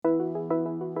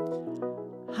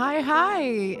Hi,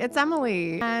 it's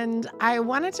Emily, and I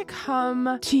wanted to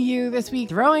come to you this week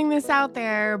throwing this out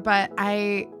there, but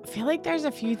I feel like there's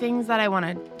a few things that I want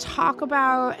to talk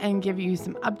about and give you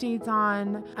some updates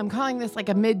on. I'm calling this like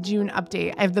a mid-June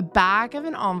update. I have the back of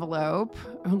an envelope,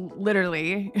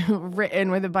 literally written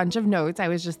with a bunch of notes I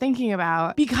was just thinking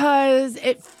about, because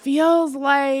it feels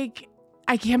like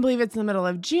I can't believe it's the middle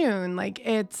of June. Like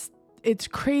it's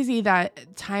crazy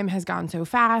that time has gone so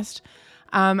fast.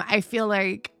 I feel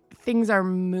like things are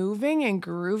moving and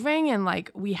grooving, and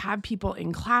like we have people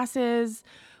in classes,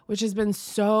 which has been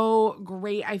so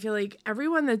great. I feel like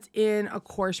everyone that's in a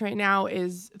course right now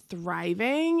is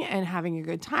thriving and having a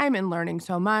good time and learning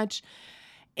so much.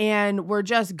 And we're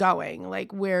just going,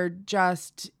 like we're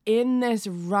just in this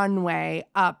runway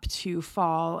up to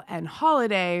fall and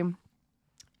holiday.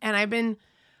 And I've been,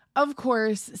 of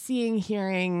course, seeing,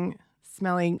 hearing,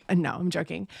 smelling. No, I'm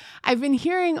joking. I've been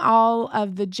hearing all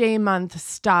of the J-month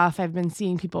stuff. I've been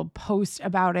seeing people post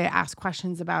about it, ask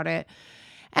questions about it.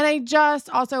 And I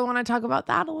just also want to talk about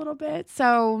that a little bit.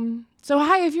 So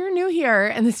hi, if you're new here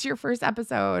and this is your first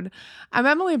episode, I'm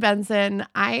Emily Benson.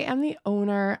 I am the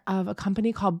owner of a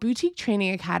company called Boutique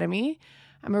Training Academy.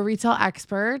 I'm a retail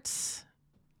expert.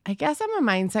 I guess I'm a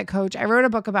mindset coach. I wrote a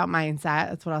book about mindset.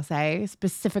 That's what I'll say,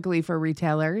 specifically for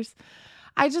retailers.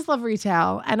 I just love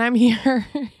retail, and I'm here.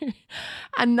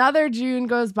 Another June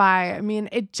goes by. I mean,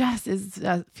 it just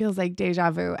feels like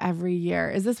deja vu every year.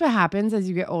 Is this what happens as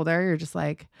you get older? You're just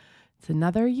like, it's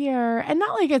another year. And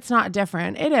not like it's not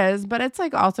different. It is, but it's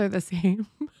like also the same.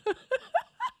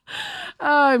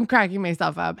 Oh, I'm cracking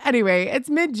myself up. Anyway, it's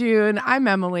mid-June. I'm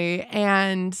Emily.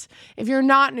 And if you're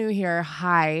not new here,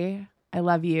 hi, I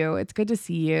love you. It's good to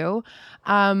see you.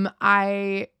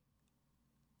 I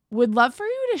would love for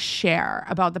you to share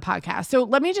about the podcast. So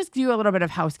let me just do a little bit of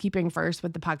housekeeping first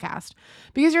with the podcast.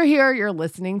 Because you're here, you're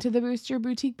listening to the Boost Your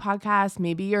Boutique podcast.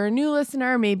 Maybe you're a new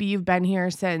listener. Maybe you've been here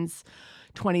since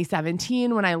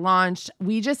 2017 when I launched.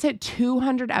 We just hit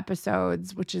 200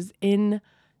 episodes, which is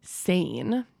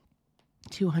insane.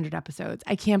 200 episodes.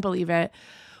 I can't believe it.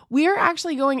 We are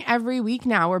actually going every week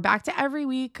now. We're back to every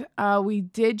week. We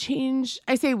did change.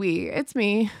 I say we, it's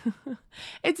me.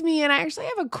 It's me. And I actually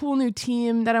have a cool new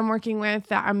team that I'm working with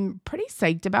that I'm pretty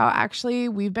psyched about. Actually,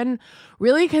 we've been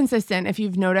really consistent. If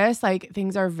you've noticed, like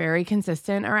things are very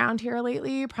consistent around here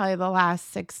lately, probably the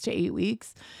last 6 to 8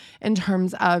 weeks in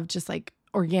terms of just like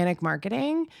organic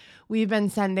marketing. We've been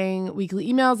sending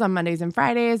weekly emails on Mondays and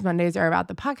Fridays. Mondays are about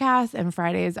the podcast and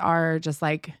Fridays are just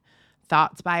like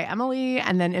thoughts by Emily.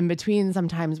 And then in between,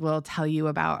 sometimes we'll tell you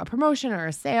about a promotion or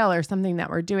a sale or something that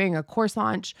we're doing, a course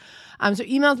launch. So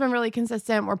email's been really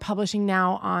consistent. We're publishing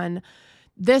now on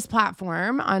this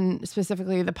platform, on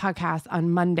specifically the podcast on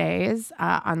Mondays,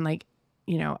 on like,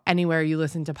 anywhere you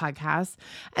listen to podcasts.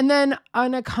 And then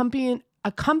on accompanying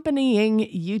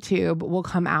YouTube will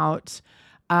come out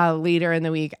later in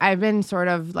the week. I've been sort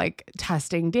of like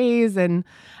testing days and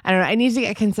I don't know, I need to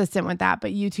get consistent with that,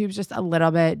 but YouTube's just a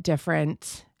little bit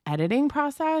different editing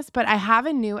process, but I have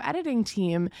a new editing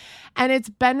team and it's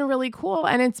been really cool.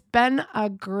 And it's been a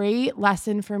great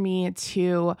lesson for me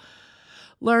to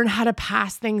learn how to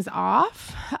pass things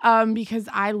off because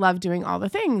I love doing all the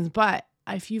things. But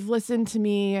if you've listened to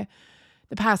me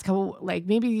the past couple, like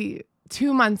maybe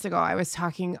 2 months ago, I was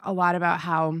talking a lot about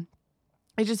how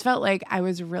I just felt like I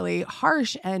was really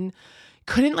harsh and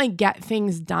couldn't like get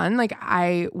things done. Like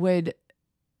I would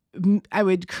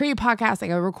create podcasts,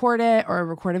 like I would record it or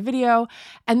record a video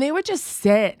and they would just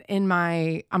sit on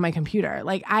my computer.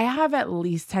 Like I have at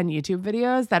least 10 YouTube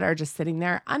videos that are just sitting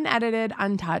there unedited,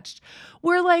 untouched.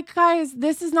 We're like, guys,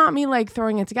 this is not me like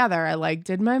throwing it together. I like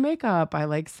did my makeup. I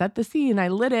like set the scene. I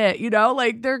lit it,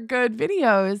 like they're good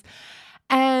videos.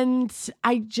 And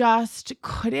I just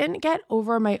couldn't get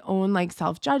over my own like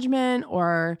self-judgment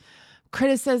or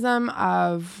criticism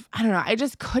of, I don't know, I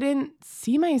just couldn't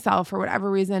see myself for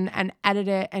whatever reason and edit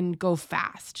it and go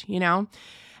fast, And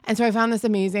so I found this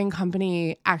amazing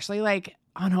company actually like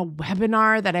on a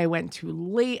webinar that I went to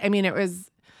late. I mean, it was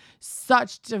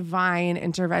such divine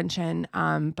intervention,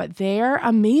 but they're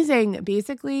amazing.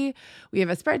 Basically, we have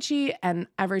a spreadsheet and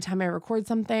every time I record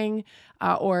something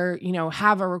or,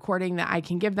 have a recording that I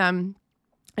can give them,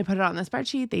 I put it on the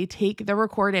spreadsheet. They take the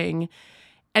recording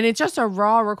and it's just a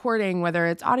raw recording, whether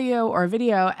it's audio or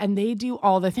video, and they do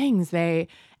all the things. They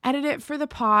edit it for the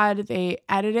pod. They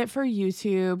edit it for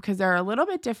YouTube because they're a little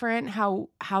bit different how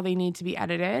they need to be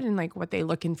edited and like what they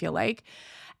look and feel like.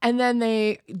 And then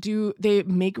they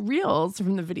make reels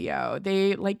from the video.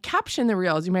 They like caption the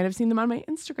reels. You might have seen them on my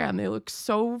Instagram. They look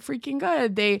so freaking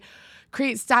good. They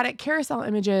create static carousel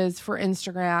images for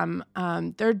Instagram.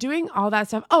 They're doing all that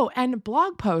stuff. Oh, and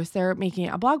blog posts. They're making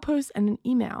a blog post and an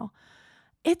email.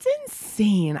 It's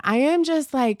insane. I am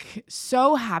just like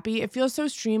so happy. It feels so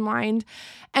streamlined.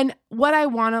 And what I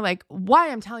want to like, why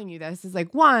I'm telling you this is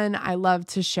like, one, I love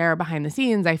to share behind the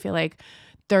scenes. I feel like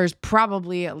there's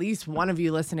probably at least one of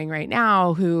you listening right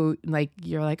now who like,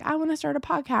 you're like, I want to start a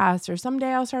podcast or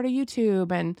someday I'll start a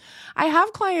YouTube. And I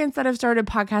have clients that have started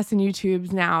podcasts and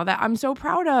YouTubes now that I'm so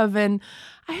proud of. And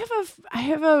I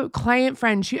have a client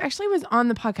friend. She actually was on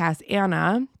the podcast,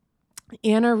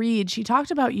 Anna Reed. She talked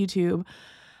about YouTube.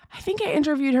 I think I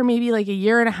interviewed her maybe like a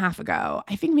year and a half ago.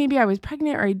 I think maybe I was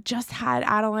pregnant or I just had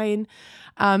Adeline.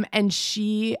 And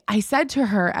I said to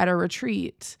her at a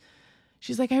retreat,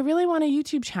 she's like, I really want a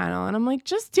YouTube channel. And I'm like,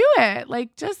 just do it.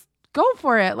 Like, just go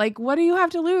for it. Like, what do you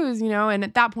have to lose? And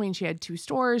at that point she had 2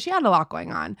 stores. She had a lot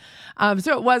going on.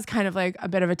 So it was kind of like a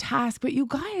bit of a task, but you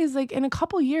guys, like in a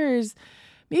couple years,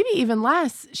 maybe even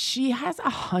less, she has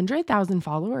 100,000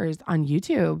 followers on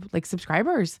YouTube, like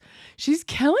subscribers. She's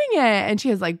killing it. And she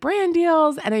has like brand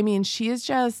deals. And I mean, she is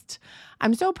just,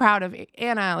 I'm so proud of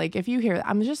Anna. Like if you hear,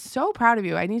 I'm just so proud of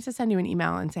you. I need to send you an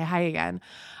email and say hi again.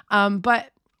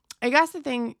 But I guess the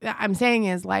thing that I'm saying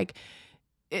is like,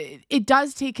 it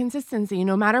does take consistency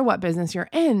no matter what business you're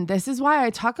in. This is why I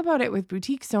talk about it with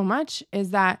boutique so much,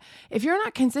 is that if you're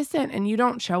not consistent and you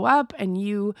don't show up and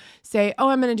you say, oh,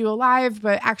 I'm going to do a live,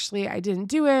 but actually I didn't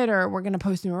do it, or we're going to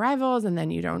post new arrivals and then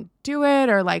you don't do it,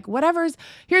 or like whatever's,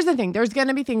 here's the thing, there's going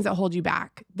to be things that hold you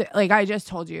back. Like I just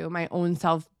told you, my own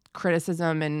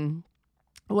self-criticism and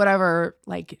whatever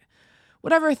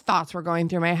thoughts were going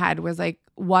through my head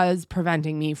was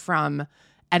preventing me from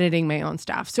editing my own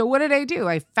stuff. So what did I do?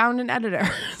 I found an editor.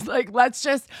 Like, let's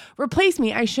just replace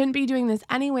me. I shouldn't be doing this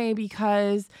anyway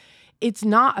because it's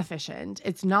not efficient.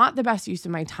 It's not the best use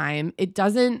of my time. It's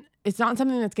not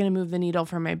something that's going to move the needle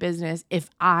for my business if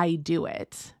I do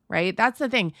it, right? That's the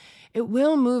thing. It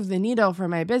will move the needle for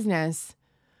my business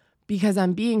because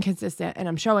I'm being consistent and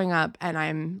I'm showing up and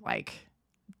I'm like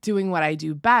doing what I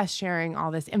do best, sharing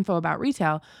all this info about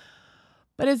retail.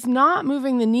 But it's not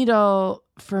moving the needle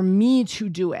for me to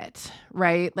do it,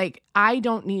 right? Like I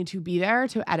don't need to be there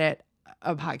to edit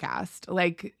a podcast.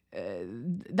 Like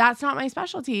that's not my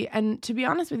specialty. And to be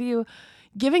honest with you,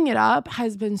 giving it up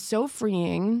has been so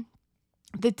freeing.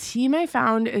 The team I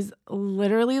found is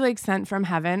literally like sent from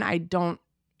heaven.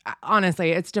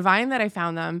 Honestly, it's divine that I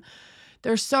found them.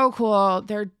 They're so cool.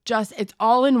 It's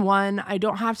all in one. I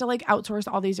don't have to like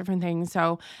outsource all these different things.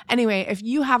 So anyway, if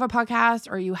you have a podcast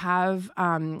or you have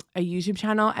a YouTube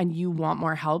channel and you want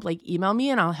more help, like email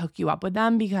me and I'll hook you up with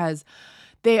them because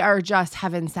they are just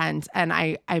heaven sent. And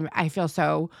I feel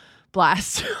so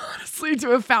blessed, honestly, to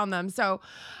have found them. So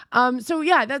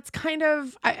yeah, that's kind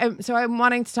of, I'm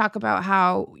wanting to talk about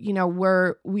how,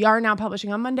 we are now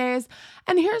publishing on Mondays.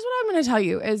 And here's what I'm going to tell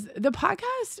you is the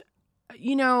podcast,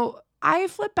 I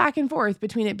flip back and forth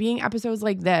between it being episodes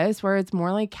like this, where it's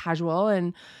more like casual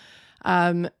and,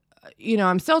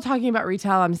 I'm still talking about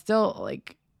retail. I'm still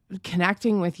like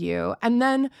connecting with you. And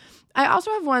then I also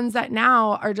have ones that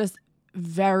now are just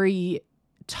very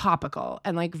topical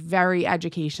and like very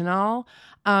educational.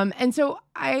 And so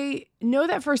I know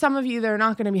that for some of you, they're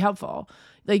not going to be helpful.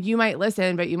 Like you might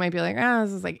listen, but you might be like,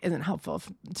 this is like, isn't helpful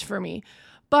for me.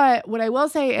 But what I will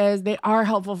say is they are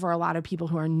helpful for a lot of people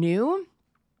who are new.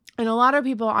 And a lot of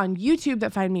people on YouTube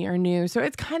that find me are new. So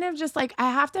it's kind of just like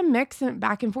I have to mix it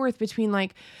back and forth between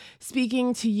like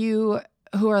speaking to you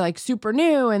who are like super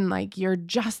new and like you're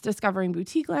just discovering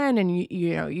Boutiqueland and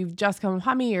you've just come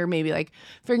upon me or maybe like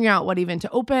figuring out what even to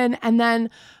open. And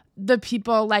then the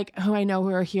people like who I know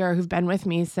who are here who've been with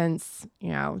me since,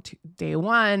 day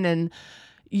one and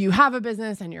you have a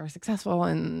business and you're successful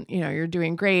and, you're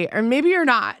doing great, or maybe you're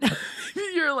not.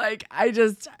 You're like, I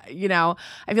feel like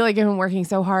I've been working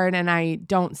so hard and I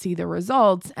don't see the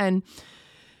results. And,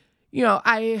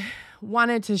 I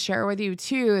wanted to share with you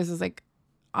too, this is like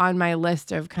on my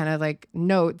list of kind of like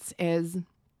notes is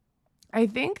I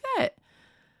think that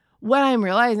what I'm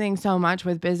realizing so much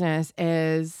with business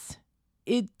is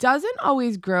it doesn't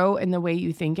always grow in the way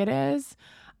you think it is.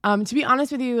 To be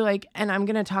honest with you, and I'm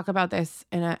going to talk about this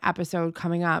in an episode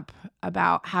coming up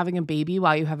about having a baby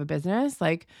while you have a business.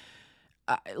 Like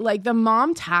the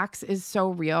mom tax is so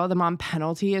real. The mom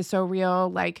penalty is so real.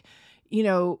 Like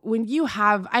when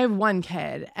I have one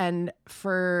kid, and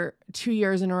for 2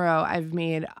 years in a row, I've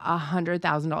made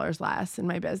 $100,000 less in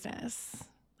my business.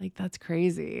 Like, that's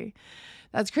crazy.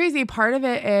 That's crazy. Part of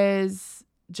it is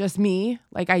just me.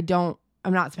 Like, I'm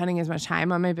not spending as much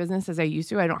time on my business as I used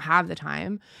to. I don't have the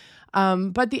time.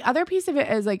 But the other piece of it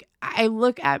is like, I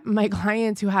look at my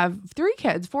clients who have 3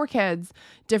 kids, 4 kids,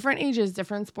 different ages,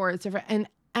 different sports,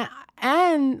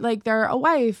 and like they're a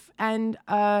wife and,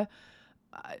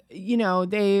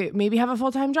 they maybe have a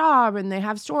full-time job and they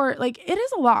have store. Like, it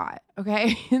is a lot.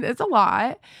 Okay. It's a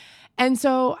lot. And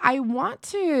so I want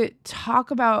to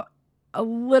talk about a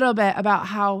little bit about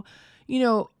how,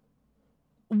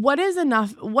 what is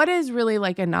enough, what is really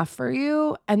like enough for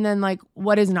you? And then like,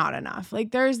 what is not enough?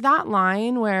 Like, there's that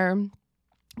line where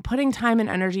putting time and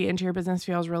energy into your business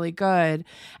feels really good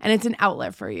and it's an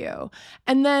outlet for you.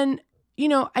 And then,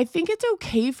 I think it's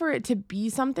okay for it to be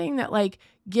something that like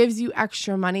gives you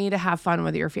extra money to have fun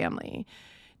with your family.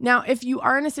 Now, if you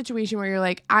are in a situation where you're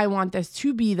like, I want this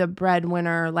to be the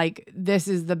breadwinner, like this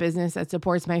is the business that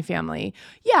supports my family.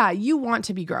 Yeah, you want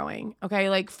to be growing. Okay.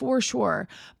 Like, for sure.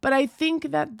 But I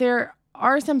think that there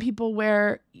are some people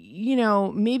where,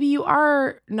 maybe you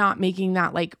are not making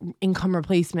that like income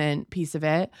replacement piece of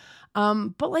it.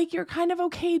 But like, you're kind of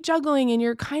okay juggling and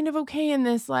you're kind of okay in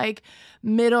this like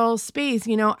middle space.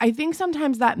 I think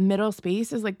sometimes that middle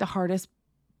space is like the hardest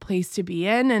place to be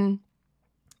in. And,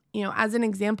 as an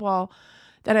example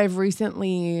that I've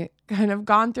recently kind of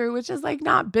gone through, which is like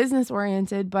not business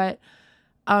oriented, but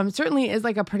certainly is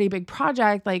like a pretty big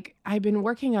project. Like, I've been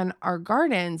working on our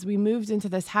gardens. We moved into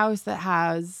this house that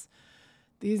has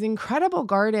these incredible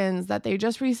gardens that they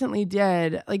just recently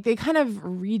did. Like, they kind of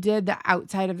redid the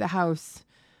outside of the house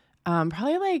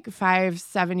probably like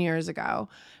 5-7 years ago.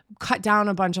 Cut down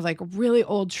a bunch of like really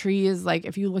old trees. Like,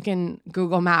 if you look in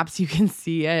Google Maps, you can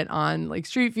see it on like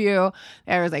Street View.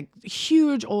 There was like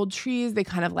huge old trees. They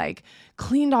kind of like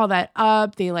cleaned all that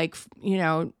up. They like,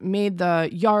 made the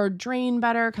yard drain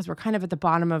better because we're kind of at the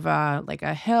bottom of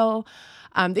a hill.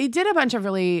 They did a bunch of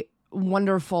really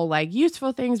wonderful, like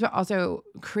useful things, but also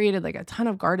created like a ton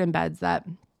of garden beds that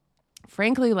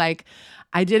frankly, like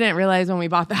I didn't realize when we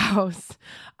bought the house,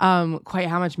 quite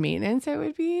how much maintenance it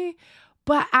would be.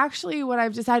 But actually what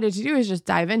I've decided to do is just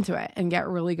dive into it and get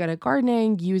really good at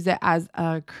gardening, use it as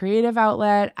a creative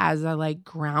outlet, as a like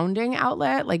grounding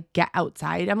outlet, like get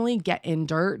outside, Emily, get in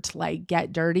dirt, like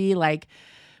get dirty, like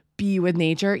be with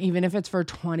nature, even if it's for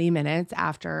 20 minutes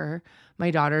after my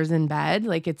daughter's in bed,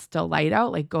 like it's still light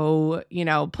out, like go,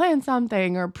 plant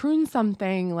something or prune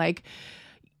something, like.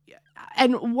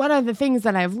 And one of the things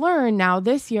that I've learned now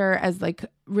this year as like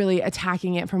really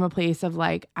attacking it from a place of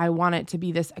like, I want it to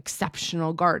be this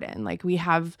exceptional garden. Like we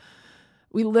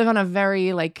live on a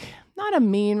very like, not a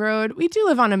main road. We do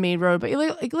live on a main road, but you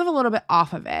live a little bit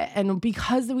off of it. And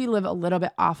because we live a little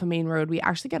bit off a main road, we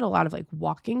actually get a lot of like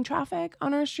walking traffic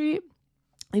on our street.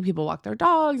 Like people walk their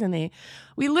dogs and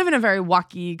we live in a very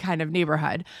walky kind of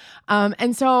neighborhood.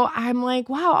 And so I'm like,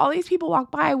 wow, all these people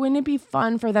walk by. Wouldn't it be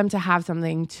fun for them to have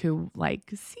something to like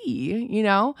see,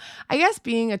 I guess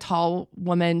being a tall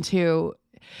woman too,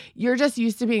 you're just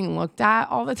used to being looked at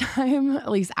all the time.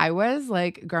 At least I was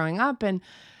like growing up. And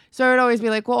so I would always be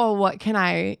like, well, what can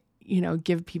I,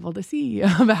 give people to see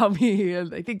about me?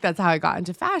 And I think that's how I got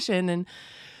into fashion. And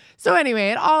so anyway,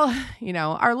 it all,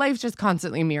 our life just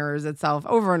constantly mirrors itself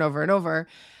over and over and over.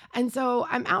 And so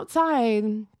I'm outside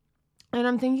and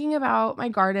I'm thinking about my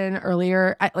garden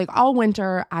earlier. Like all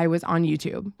winter, I was on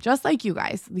YouTube, just like you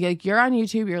guys. Like you're on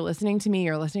YouTube, you're listening to me,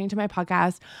 you're listening to my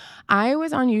podcast. I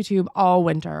was on YouTube all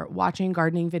winter watching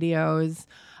gardening videos,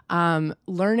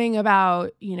 learning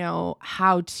about,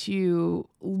 how to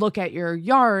look at your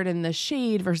yard and the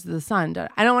shade versus the sun.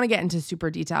 I don't want to get into super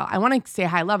detail. I want to say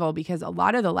high level because a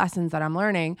lot of the lessons that I'm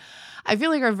learning, I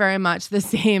feel like are very much the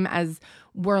same as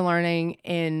we're learning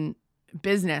in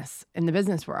the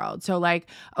business world. So like,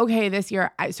 okay, this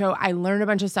year, I learned a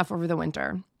bunch of stuff over the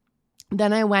winter.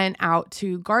 Then I went out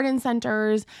to garden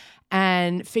centers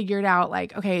and figured out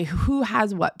like, okay, who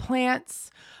has what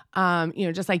plants?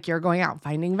 Just like you're going out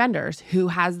finding vendors who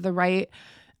has the right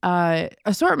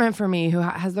assortment for me, who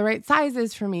has the right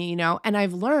sizes for me, and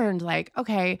I've learned like,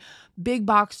 okay, big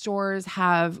box stores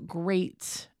have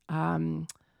great,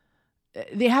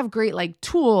 they have great like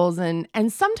tools and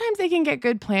sometimes they can get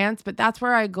good plants, but that's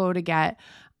where I go to get,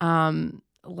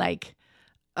 like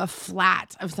a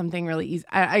flat of something really easy.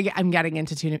 I'm getting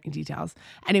into too many details.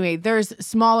 Anyway, there's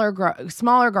smaller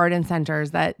garden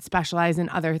centers that specialize in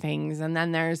other things. And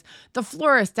then there's the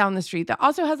florist down the street that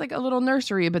also has like a little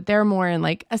nursery, but they're more in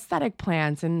like aesthetic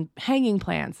plants and hanging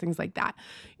plants, things like that.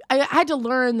 I had to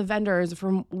learn the vendors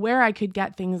from where I could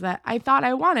get things that I thought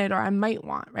I wanted or I might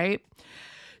want, right?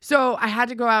 So I had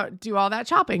to go out, do all that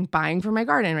shopping, buying for my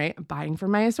garden, right? Buying for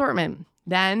my assortment.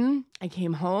 Then I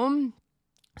came home,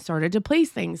 started to place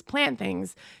things, plant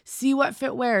things, see what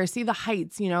fit where, see the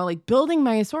heights, like building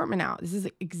my assortment out. This is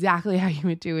exactly how you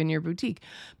would do in your boutique.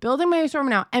 Building my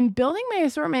assortment out and building my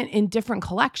assortment in different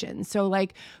collections. So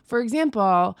like, for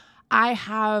example, I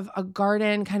have a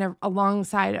garden kind of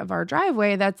alongside of our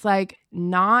driveway that's like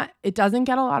it doesn't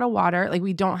get a lot of water. Like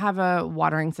we don't have a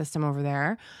watering system over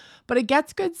there, but it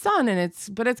gets good sun and it's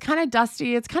kind of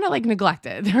dusty. It's kind of like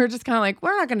neglected. They're just kind of like,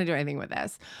 we're not going to do anything with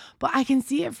this. But I can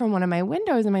see it from one of my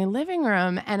windows in my living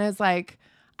room. And it's like,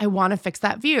 I want to fix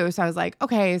that view. So I was like,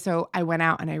 okay. So I went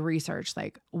out and I researched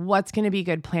like what's going to be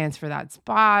good plants for that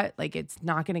spot. Like it's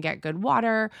not going to get good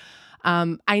water.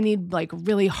 I need like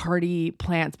really hardy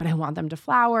plants, but I want them to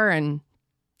flower and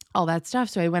all that stuff.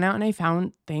 So I went out and I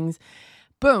found things.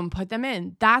 Boom, put them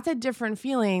in. That's a different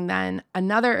feeling than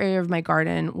another area of my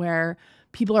garden where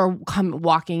people are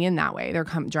walking in that way. They're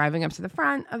driving up to the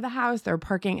front of the house, they're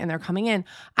parking and they're coming in.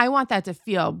 I want that to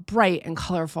feel bright and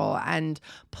colorful and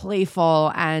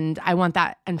playful. And I want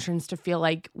that entrance to feel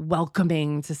like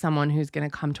welcoming to someone who's going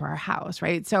to come to our house,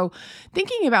 right? So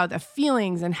thinking about the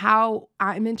feelings and how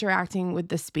I'm interacting with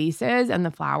the spaces and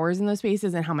the flowers in those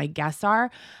spaces and how my guests are,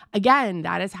 again,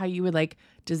 that is how you would like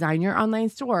design your online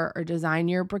store or design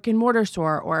your brick and mortar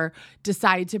store or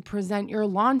decide to present your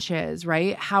launches,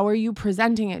 right? How are you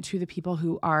presenting it to the people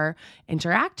who are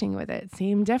interacting with it?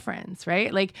 Same difference,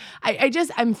 right? Like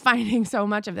I'm finding so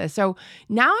much of this. So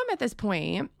now I'm at this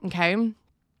point, okay? And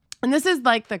this is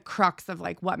like the crux of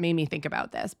like what made me think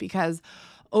about this, because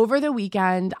over the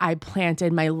weekend, I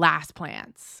planted my last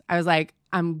plants. I was like,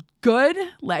 I'm good.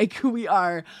 Like we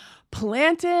are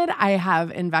planted. I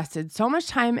have invested so much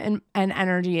time and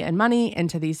energy and money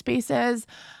into these spaces,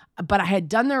 but I had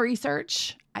done the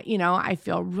research. I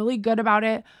feel really good about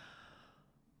it.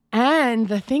 And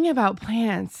the thing about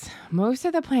plants, most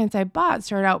of the plants I bought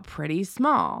started out pretty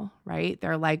small, right?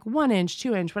 They're like 1 inch,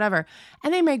 2 inch, whatever.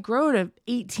 And they might grow to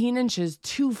 18 inches,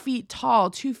 2 feet tall,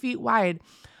 2 feet wide,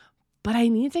 but I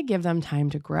need to give them time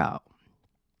to grow.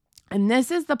 And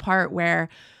this is the part where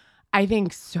I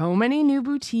think so many new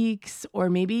boutiques, or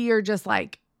maybe you're just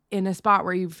like in a spot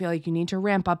where you feel like you need to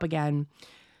ramp up again,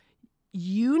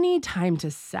 you need time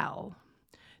to sell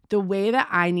the way that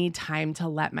I need time to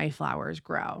let my flowers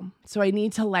grow. So I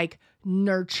need to like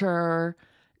nurture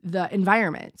the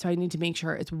environment. So I need to make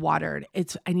sure it's watered.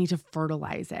 I need to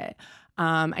fertilize it.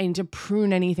 I need to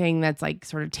prune anything that's like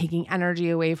sort of taking energy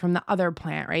away from the other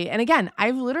plant, right? And again,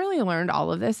 I've literally learned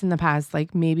all of this in the past,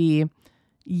 like maybe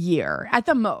year at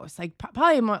the most, like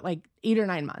probably more like 8 or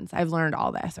 9 months. I've learned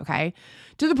all this, okay?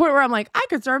 To the point where I'm like, I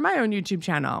could start my own YouTube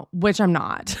channel, which I'm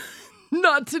not.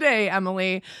 Not today,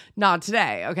 Emily. Not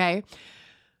today, okay?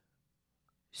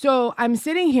 So I'm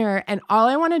sitting here and all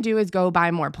I want to do is go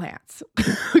buy more plants,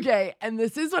 okay? And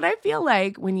this is what I feel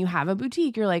like when you have a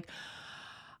boutique. You're like,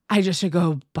 I just should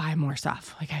go buy more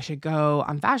stuff. Like I should go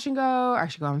on Fashion Go, or I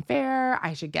should go on Fair.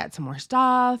 I should get some more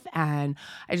stuff. And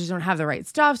I just don't have the right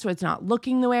stuff. So it's not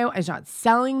looking the way, it's not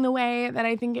selling the way that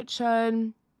I think it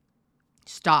should.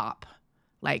 Stop.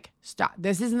 Like stop.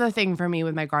 This isn't the thing for me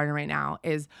with my garden right now,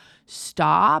 is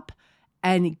stop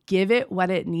and give it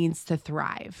what it needs to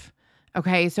thrive.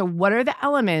 Okay. So what are the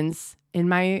elements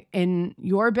in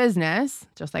your business,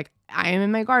 just like I am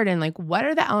in my garden? Like what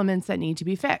are the elements that need to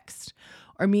be fixed,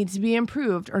 or need to be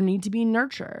improved, or need to be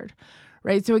nurtured,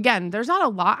 right? So again, there's not a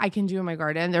lot I can do in my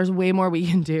garden. There's way more we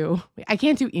can do. I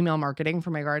can't do email marketing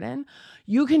for my garden.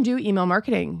 You can do email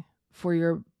marketing for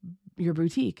your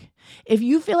boutique. If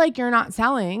you feel like you're not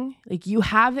selling, like you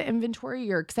have the inventory,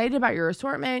 you're excited about your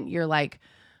assortment, you're like,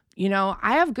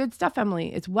 I have good stuff,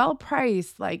 Emily. It's well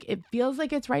priced. Like it feels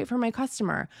like it's right for my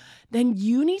customer. Then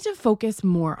you need to focus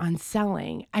more on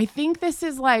selling. I think this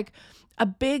is like a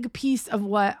big piece of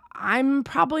what I'm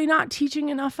probably not teaching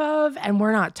enough of, and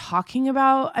we're not talking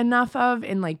about enough of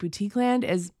in like Boutiqueland,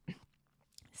 is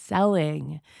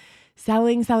selling.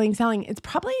 It's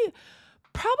probably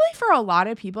for a lot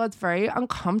of people, it's very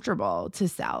uncomfortable to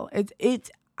sell.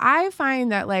 I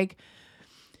find that like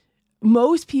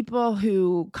most people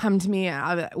who come to me,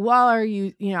 I'll be like, well, are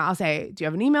you, I'll say, do you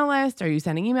have an email list? Are you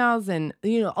sending emails? And,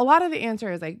 a lot of the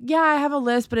answer is like, yeah, I have a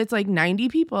list, but it's like 90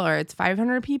 people or it's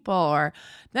 500 people. Or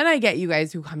then I get you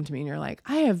guys who come to me and you're like,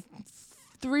 I have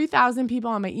 3,000 people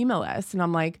on my email list. And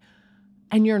I'm like,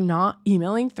 and you're not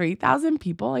emailing 3,000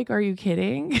 people? Like, are you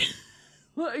kidding?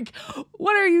 Like,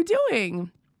 what are you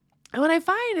doing? And what I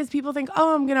find is people think,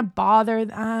 oh, I'm going to bother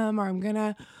them, or I'm going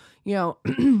to,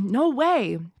 no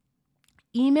way.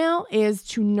 email is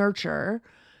to nurture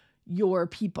your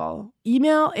people.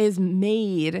 Email is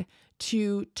made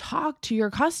to talk to your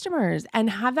customers and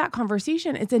have that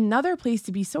conversation. It's another place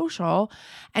to be social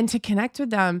and to connect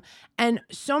with them. And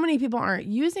so many people aren't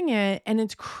using it. And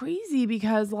it's crazy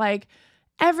because like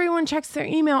everyone checks their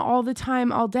email all the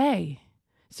time, all day.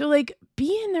 So like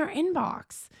be in their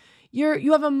inbox.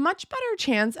 You have a much better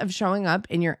chance of showing up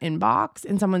in your inbox,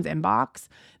 in someone's inbox,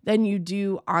 than you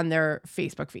do on their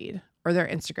Facebook feed or their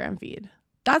Instagram feed.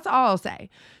 That's all I'll say.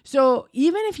 So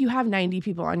even if you have 90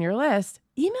 people on your list,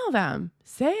 email them,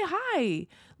 say hi.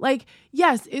 Like,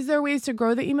 yes, is there ways to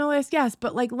grow the email list? Yes,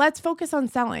 but like, let's focus on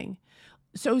selling.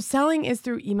 So selling is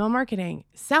through email marketing.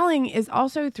 Selling is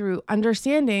also through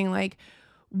understanding like,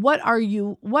 what are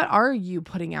you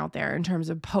putting out there in terms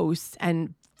of posts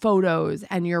and photos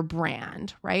and your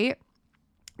brand, right?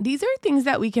 These are things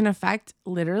that we can affect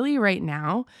literally right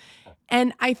now.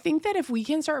 And I think that if we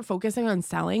can start focusing on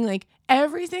selling like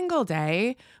every single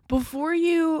day before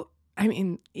you,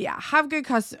 have good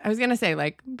I was going to say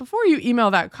like before you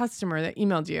email that customer that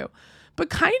emailed you, but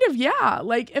kind of,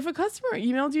 like if a customer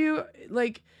emailed you,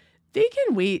 like they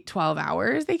can wait 12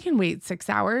 hours, they can wait 6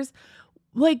 hours,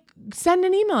 like send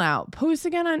an email out, post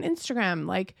again on Instagram,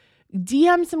 like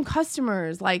DM some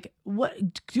customers, like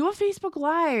do a Facebook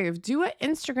Live, do an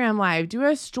Instagram Live, do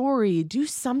a story, do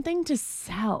something to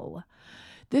sell.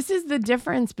 This is the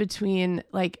difference between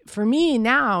like, for me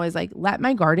now is like, let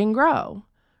my garden grow,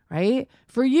 right?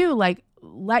 For you, like,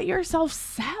 let yourself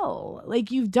sell.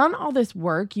 Like you've done all this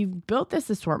work, you've built this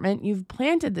assortment, you've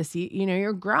planted the seed,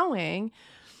 you're growing,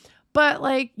 but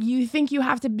like you think you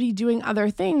have to be doing other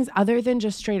things other than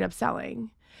just straight up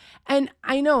selling. And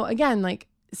I know, again, like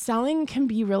selling can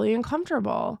be really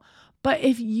uncomfortable. But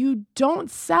if you don't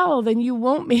sell, then you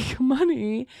won't make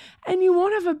money and you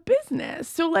won't have a business.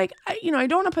 So like, I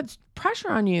don't want to put pressure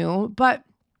on you, but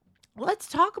let's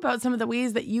talk about some of the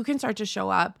ways that you can start to show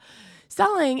up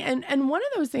selling. And one of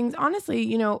those things,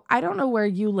 honestly, I don't know where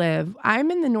you live.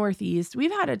 I'm in the Northeast.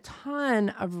 We've had a ton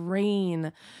of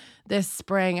rain this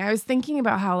spring. I was thinking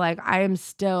about how like I am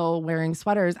still wearing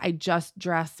sweaters. I just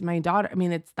dressed my daughter.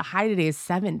 It's the high today is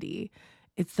 70.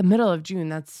 It's the middle of June.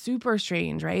 That's super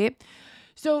strange, right?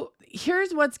 So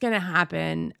here's what's going to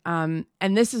happen. And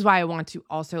this is why I want to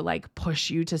also like push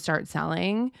you to start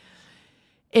selling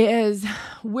is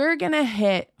we're going to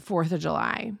hit 4th of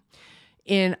July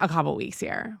in a couple weeks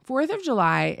here. 4th of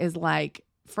July is like,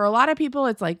 for a lot of people,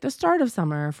 it's like the start of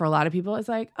summer. For a lot of people, it's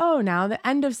like, oh, now the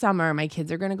end of summer. My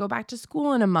kids are going to go back to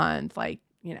school in a month. Like,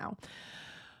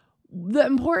 the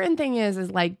important thing is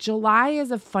like July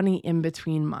is a funny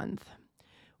in-between month.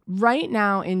 Right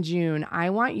now in June, I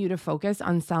want you to focus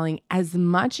on selling as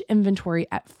much inventory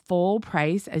at full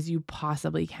price as you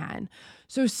possibly can.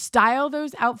 So style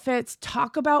those outfits,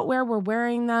 talk about where we're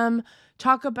wearing them,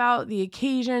 talk about the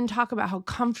occasion, talk about how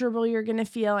comfortable you're going to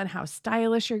feel and how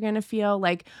stylish you're going to feel.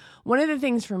 Like one of the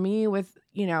things for me with,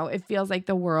 it feels like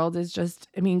the world is just,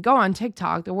 go on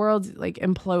TikTok, the world's like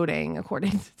imploding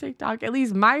according to TikTok, at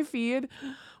least my feed,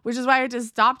 which is why I just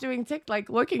stopped doing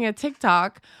looking at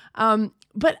TikTok.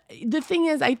 But the thing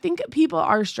is, I think people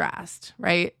are stressed,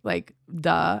 right? Like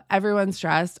everyone's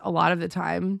stressed a lot of the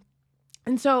time.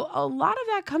 And so a lot of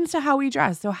that comes to how we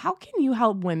dress. So how can you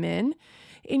help women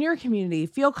in your community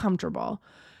feel comfortable,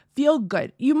 feel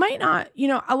good? You might not,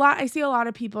 I see a lot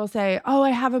of people say, oh,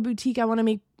 I have a boutique. I want to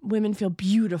make women feel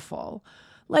beautiful.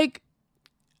 Like,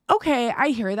 okay, I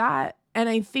hear that. And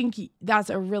I think that's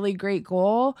a really great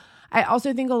goal. I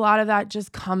also think a lot of that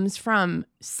just comes from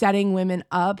setting women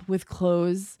up with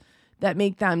clothes that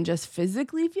make them just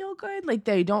physically feel good. Like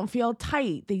they don't feel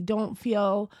tight. They don't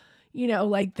feel,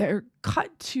 like they're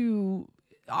cut too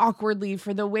awkwardly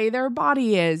for the way their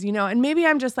body is, and maybe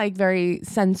I'm just like very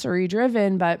sensory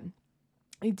driven, but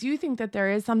I do think that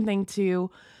there is something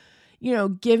to,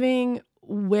 giving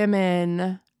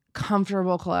women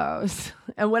comfortable clothes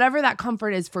and whatever that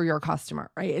comfort is for your customer,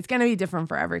 right? It's going to be different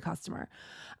for every customer.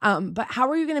 But how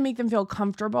are you going to make them feel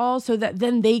comfortable so that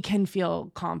then they can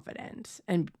feel confident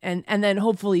and then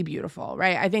hopefully beautiful,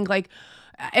 right? I think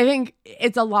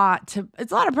it's a lot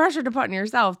of pressure to put on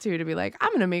yourself too, to be like, I'm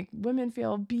going to make women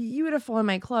feel beautiful in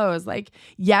my clothes. Like,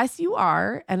 yes, you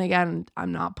are. And again,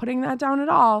 I'm not putting that down at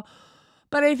all.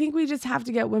 But I think we just have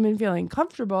to get women feeling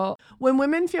comfortable. When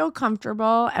women feel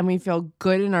comfortable and we feel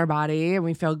good in our body and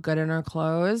we feel good in our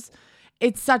clothes,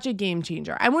 it's such a game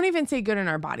changer. I won't even say good in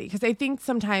our body because I think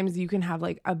sometimes you can have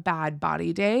like a bad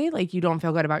body day. Like you don't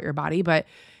feel good about your body, but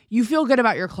you feel good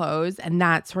about your clothes. And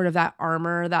that's sort of that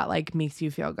armor that like makes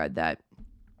you feel good that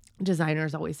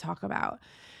designers always talk about.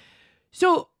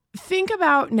 So think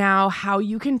about now how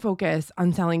you can focus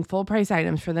on selling full price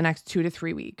items for the next 2 to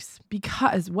 3 weeks,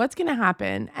 because what's going to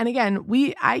happen, and again,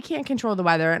 I can't control the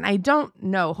weather, and I don't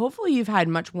know, hopefully you've had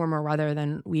much warmer weather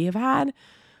than we have had,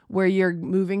 where you're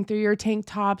moving through your tank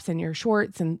tops and your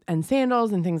shorts and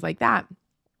sandals and things like that.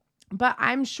 But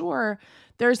I'm sure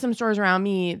there's some stores around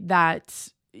me that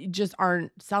just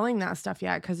aren't selling that stuff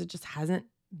yet because it just hasn't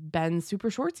been super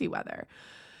shortsy weather.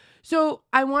 So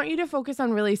I want you to focus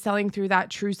on really selling through that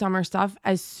true summer stuff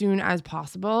as soon as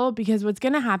possible, because what's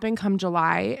going to happen come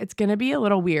July, it's going to be a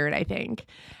little weird, I think.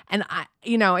 And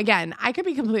again, I could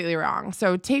be completely wrong,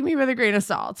 so take me with a grain of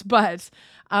salt, but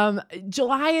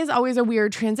July is always a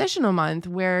weird transitional month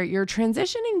where you're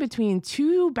transitioning between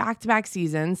two back-to-back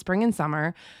seasons, spring and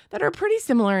summer, that are pretty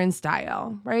similar in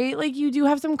style, right? Like you do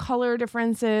have some color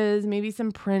differences, maybe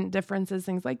some print differences,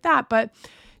 things like that, but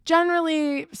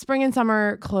generally, spring and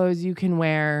summer clothes you can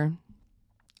wear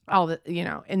all the,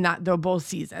 in that they're both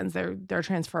seasons. They're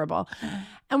transferable.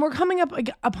 And we're coming up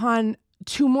upon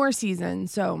 2 more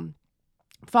seasons, so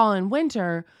fall and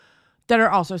winter, that are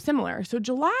also similar. So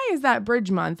July is that bridge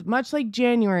month, much like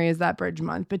January is that bridge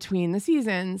month between the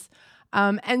seasons.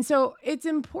 And so it's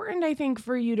important, I think,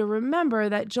 for you to remember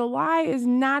that July is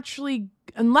naturally,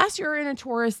 unless you're in a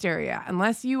tourist area,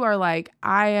 unless you are like,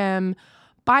 I am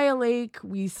by a lake,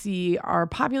 we see our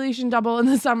population double in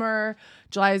the summer,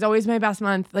 July is always my best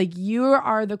month, like you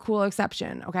are the cool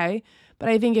exception, okay? But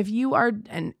I think if you are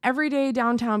an everyday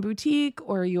downtown boutique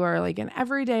or you are like an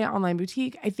everyday online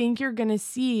boutique, I think you're going to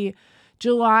see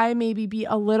July maybe be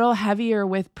a little heavier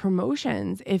with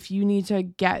promotions if you need to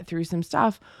get through some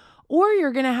stuff. Or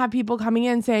you're going to have people coming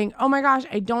in saying, oh my gosh,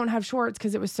 I don't have shorts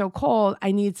because it was so cold.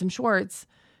 I need some shorts.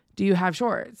 Do you have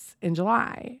shorts in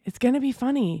July? It's going to be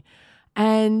funny.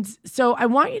 And so I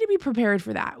want you to be prepared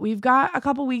for that. We've got a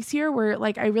couple weeks here where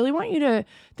I really want you to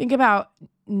think about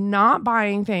not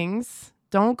buying things.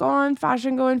 Don't go on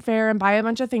Fashion Go and Fair and buy a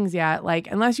bunch of things yet.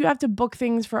 Unless you have to book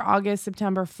things for August,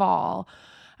 September, fall,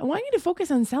 I want you to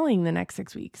focus on selling the next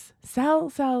 6 weeks. Sell,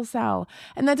 sell, sell.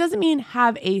 And that doesn't mean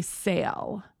have a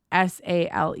sale,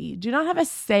 S-A-L-E. Do not have a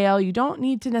sale. You don't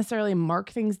need to necessarily mark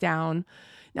things down.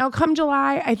 Now, come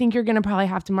July, I think you're going to probably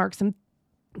have to mark some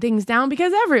things down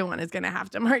because everyone is going to have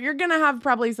to mark. You're going to have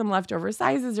probably some leftover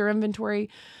sizes or inventory.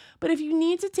 But if you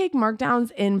need to take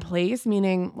markdowns in place,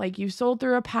 meaning you sold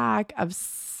through a pack of,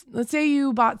 let's say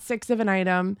you bought 6 of an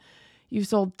item, you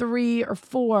sold 3 or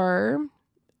 4,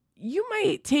 you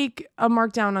might take a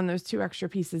markdown on those 2 extra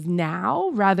pieces now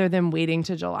rather than waiting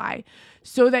to July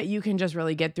so that you can just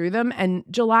really get through them. And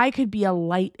July could be a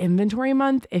light inventory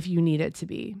month if you need it to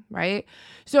be, right?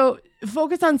 So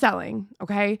focus on selling,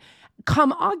 okay?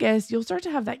 Come August, you'll start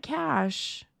to have that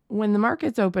cash when the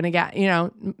market's open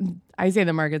again. I say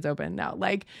the market's open now.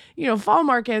 Fall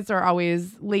markets are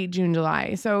always late June,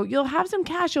 July. So you'll have some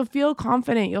cash. You'll feel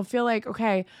confident. You'll feel like,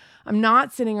 okay, I'm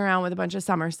not sitting around with a bunch of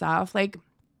summer stuff. I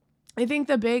think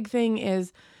the big thing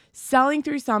is selling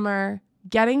through summer,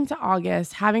 getting to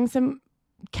August, having some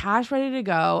cash ready to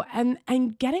go,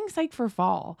 and getting psyched for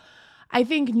fall. I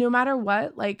think no matter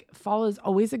what, fall is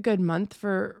always a good month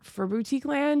for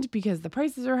Boutiqueland because the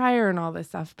prices are higher and all this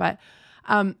stuff. But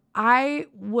I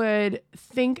would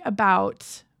think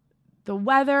about the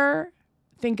weather,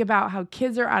 think about how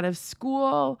kids are out of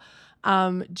school.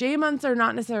 J months are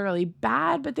not necessarily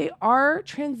bad, but they are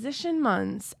transition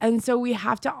months. And so we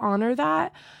have to honor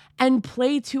that and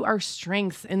play to our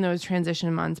strengths in those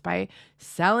transition months by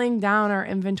selling down our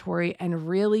inventory and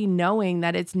really knowing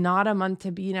that it's not a month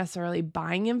to be necessarily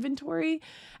buying inventory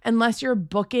unless you're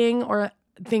booking or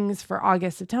things for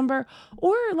August, September,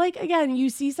 or again, you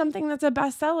see something that's a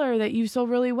bestseller that you sold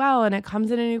really well and it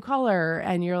comes in a new color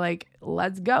and you're like,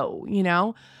 let's go,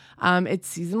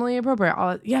 it's seasonally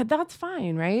appropriate. Yeah, that's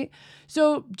fine, right?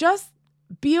 So just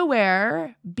be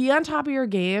aware, be on top of your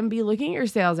game, be looking at your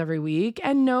sales every week,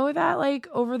 and know that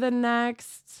over the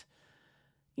next,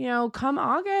 come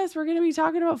August, we're going to be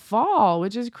talking about fall,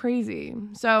 which is crazy.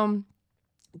 So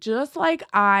just like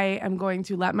I am going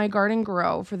to let my garden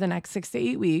grow for the next 6 to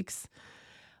 8 weeks,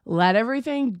 let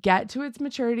everything get to its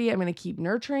maturity. I'm going to keep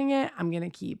nurturing it. I'm going to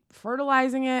keep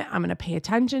fertilizing it. I'm going to pay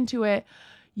attention to it.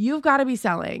 You've got to be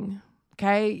selling,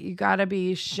 okay? You got to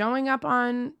be showing up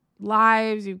on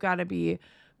lives. You've got to be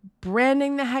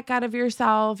branding the heck out of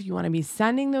yourself. You want to be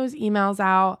sending those emails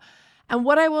out. And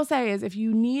what I will say is if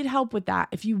you need help with that,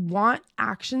 if you want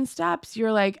action steps,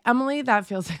 you're like, Emily, that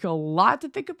feels like a lot to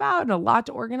think about and a lot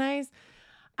to organize.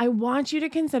 I want you to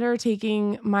consider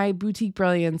taking my Boutique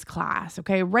Brilliance class,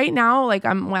 okay? Right now,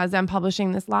 as I'm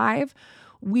publishing this live,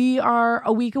 we are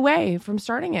a week away from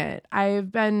starting it.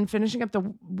 I've been finishing up the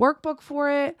workbook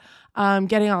for it,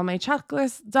 getting all my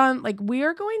checklists done. Like, we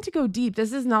are going to go deep.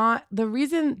 This is not the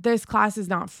reason this class is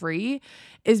not free,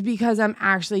 is because I'm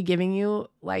actually giving you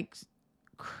like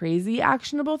crazy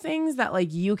actionable things that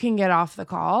like you can get off the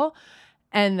call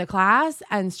and the class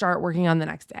and start working on the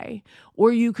next day.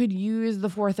 Or you could use the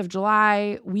 4th of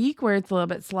July week where it's a little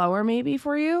bit slower maybe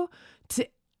for you to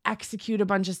execute a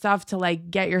bunch of stuff to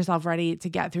like get yourself ready to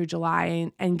get through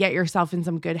July and get yourself in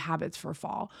some good habits for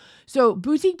fall. So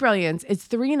Boutique Brilliance, it's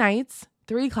 3 nights,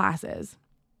 3 classes.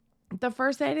 The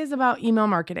first night is about email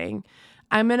marketing.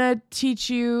 I'm going to teach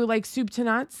you like soup to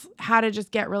nuts, how to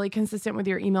just get really consistent with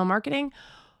your email marketing.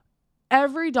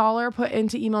 Every dollar put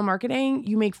into email marketing,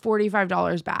 you make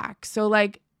 $45 back. So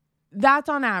like that's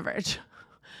on average.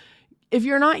 If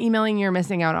you're not emailing, you're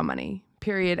missing out on money,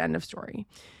 period, end of story.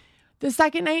 The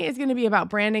second night is going to be about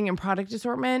branding and product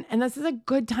assortment. And this is a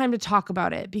good time to talk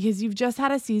about it because you've just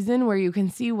had a season where you can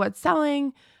see what's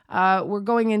selling. We're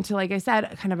going into, like I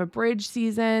said, kind of a bridge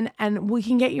season, and we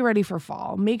can get you ready for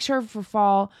fall. Make sure for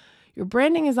fall, your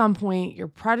branding is on point, your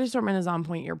product assortment is on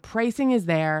point, your pricing is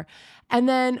there. And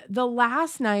then the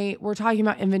last night, we're talking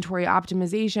about inventory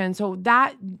optimization. So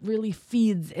that really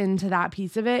feeds into that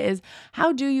piece of it is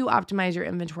how do you optimize your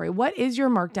inventory? What is your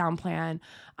markdown plan?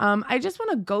 I just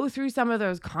want to go through some of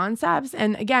those concepts.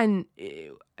 And again,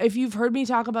 if you've heard me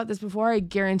talk about this before, I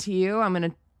guarantee you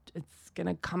it's going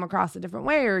to come across a different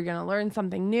way, or you're going to learn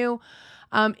something new.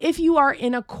 If you are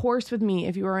in a course with me,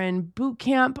 if you are in boot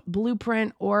camp,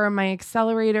 blueprint, or my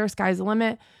accelerator, sky's the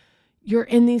limit, you're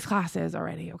in these classes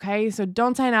already. Okay. So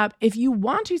don't sign up. If you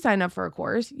want to sign up for a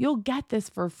course, you'll get this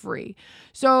for free.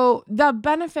 So the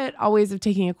benefit always of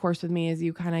taking a course with me is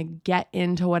you kind of get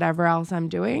into whatever else I'm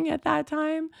doing at that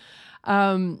time.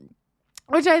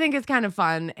 Which I think is kind of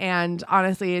fun. And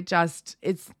honestly, I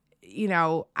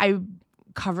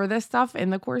cover this stuff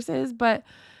in the courses, but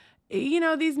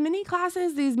these mini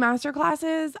classes, these master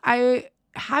classes, I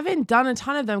haven't done a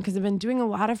ton of them because I've been doing a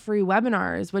lot of free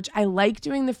webinars, which I like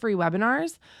doing the free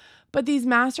webinars, but these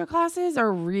master classes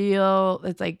are real.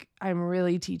 It's like, I'm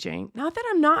really teaching. Not that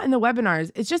I'm not in the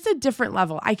webinars. It's just a different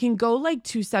level. I can go like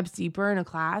 2 steps deeper in a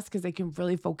class because I can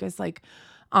really focus like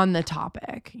on the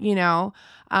topic,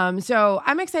 So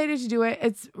I'm excited to do it.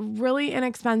 It's really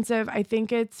inexpensive. I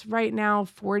think it's right now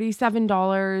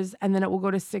 $47 and then it will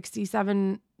go to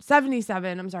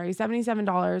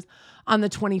 $77 on the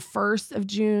 21st of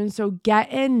June. So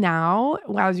get in now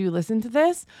as you listen to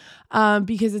this,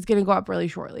 because it's going to go up really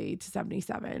shortly to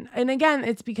 $77. And again,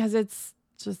 it's because it's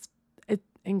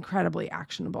incredibly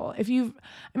actionable.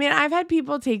 I've had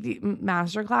people take the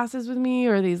master classes with me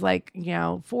or these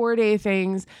 4-day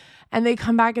things, and they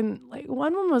come back and like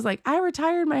one woman was like, I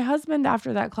retired my husband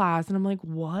after that class. And I'm like,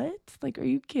 what? Like, are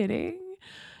you kidding?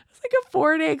 It's like a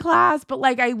 4-day class, but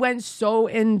like I went so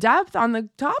in depth on the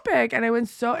topic and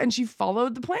and she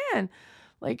followed the plan.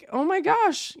 Like, oh my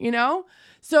gosh,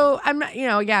 So I'm not,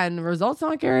 again, results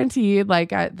not guaranteed.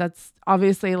 That's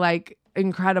obviously like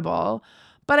incredible.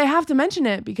 But I have to mention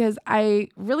it because I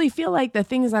really feel like the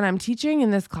things that I'm teaching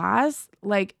in this class,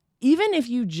 like even if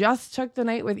you just took the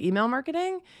night with email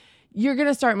marketing, you're going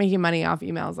to start making money off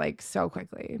emails like so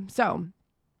quickly. So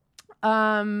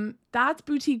that's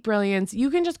Boutique Brilliance. You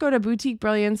can just go to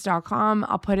boutiquebrilliance.com.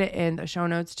 I'll put it in the show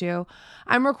notes too.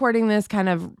 I'm recording this kind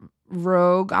of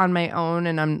rogue on my own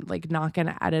and I'm like not going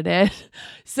to edit it.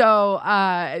 So,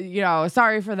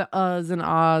 sorry for the uhs and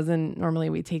ahs, and normally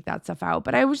we take that stuff out,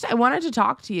 but I wanted to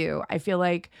talk to you. I feel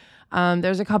like,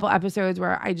 there's a couple episodes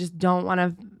where I just don't want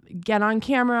to get on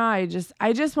camera. I just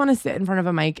want to sit in front of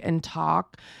a mic and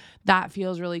talk. That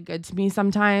feels really good to me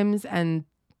sometimes. And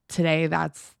today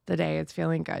that's the day it's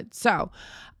feeling good. So,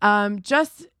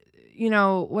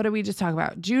 what did we just talk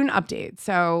about? June update.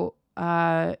 So,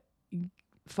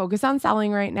 focus on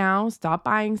selling right now. Stop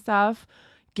buying stuff.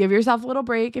 Give yourself a little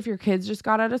break. If your kids just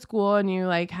got out of school and you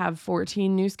have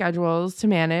 14 new schedules to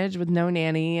manage with no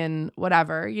nanny and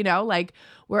whatever,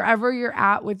 wherever you're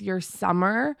at with your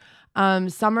summer,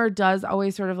 summer does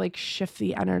always sort of shift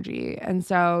the energy. And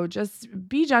so just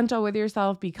be gentle with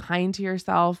yourself, be kind to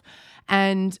yourself,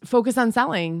 and focus on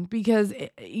selling because,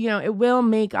 it will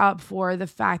make up for the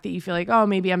fact that you feel like, oh,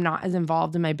 maybe I'm not as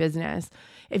involved in my business.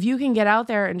 If you can get out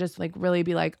there and just really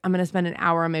be like, I'm going to spend an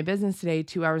hour on my business today,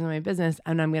 2 hours on my business,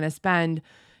 and I'm going to spend,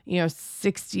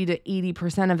 60 to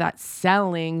 80% of that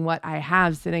selling what I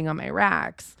have sitting on my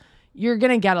racks, you're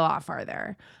going to get a lot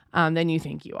farther than you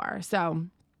think you are. So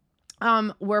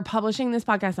we're publishing this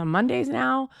podcast on Mondays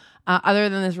now, other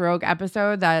than this rogue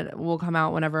episode that will come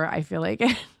out whenever I feel like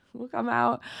it. will come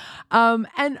out.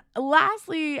 And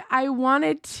lastly, I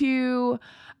wanted to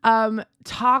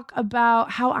talk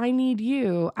about how I need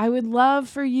you. I would love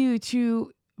for you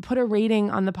to put a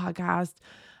rating on the podcast.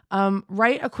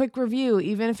 Write a quick review,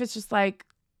 even if it's just like,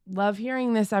 love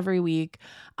hearing this every week.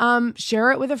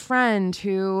 Share it with a friend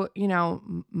who,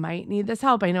 might need this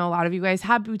help. I know a lot of you guys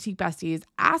have boutique besties.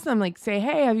 Ask them, like, say,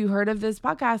 hey, have you heard of this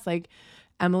podcast? Like,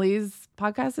 Emily's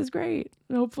podcast is great.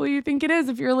 Hopefully you think it is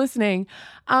if you're listening.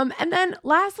 And then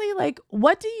lastly, like,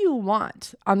 what do you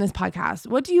want on this podcast?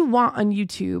 What do you want on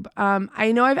YouTube?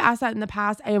 I know I've asked that in the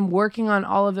past. I am working on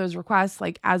all of those requests,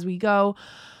 like, as we go.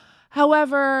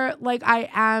 However, like, I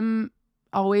am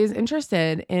always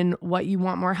interested in what you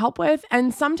want more help with.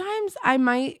 And sometimes I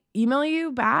might email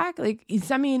you back. Like, you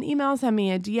send me an email, send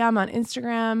me a DM on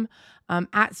Instagram,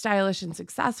 at Stylish and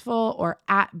Successful or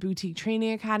at Boutique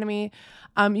Training Academy.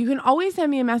 You can always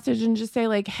send me a message and just say,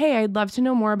 like, hey, I'd love to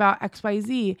know more about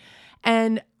XYZ.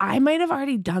 And I might have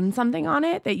already done something on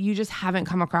it that you just haven't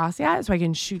come across yet. So I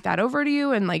can shoot that over to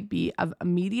you and, like, be of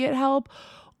immediate help.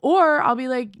 Or I'll be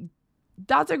like,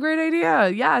 that's a great idea.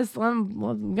 Yes, I'm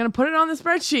going to put it on the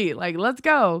spreadsheet. Like, let's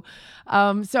go.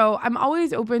 So I'm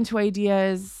always open to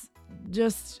ideas.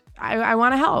 Just, I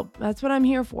want to help. That's what I'm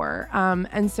here for.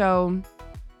 And so,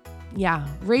 yeah,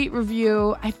 rate,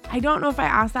 review. I don't know if I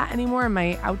asked that anymore in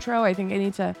my outro. I think I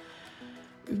need to.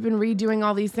 We've been redoing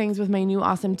all these things with my new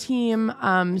awesome team.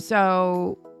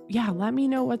 So yeah, let me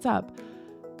know what's up.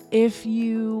 If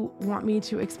you want me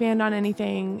to expand on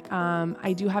anything,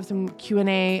 I do have some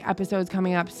Q&A episodes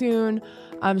coming up soon.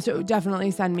 So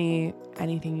definitely send me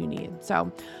anything you need.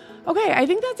 So, okay, I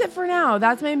think that's it for now.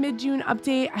 That's my mid-June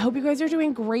update. I hope you guys are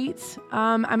doing great.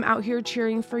 I'm out here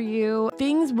cheering for you.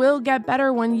 Things will get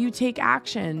better when you take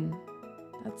action.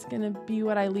 That's going to be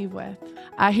what I leave with.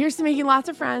 Here's to making lots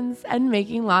of friends and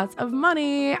making lots of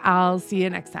money. I'll see you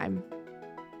next time.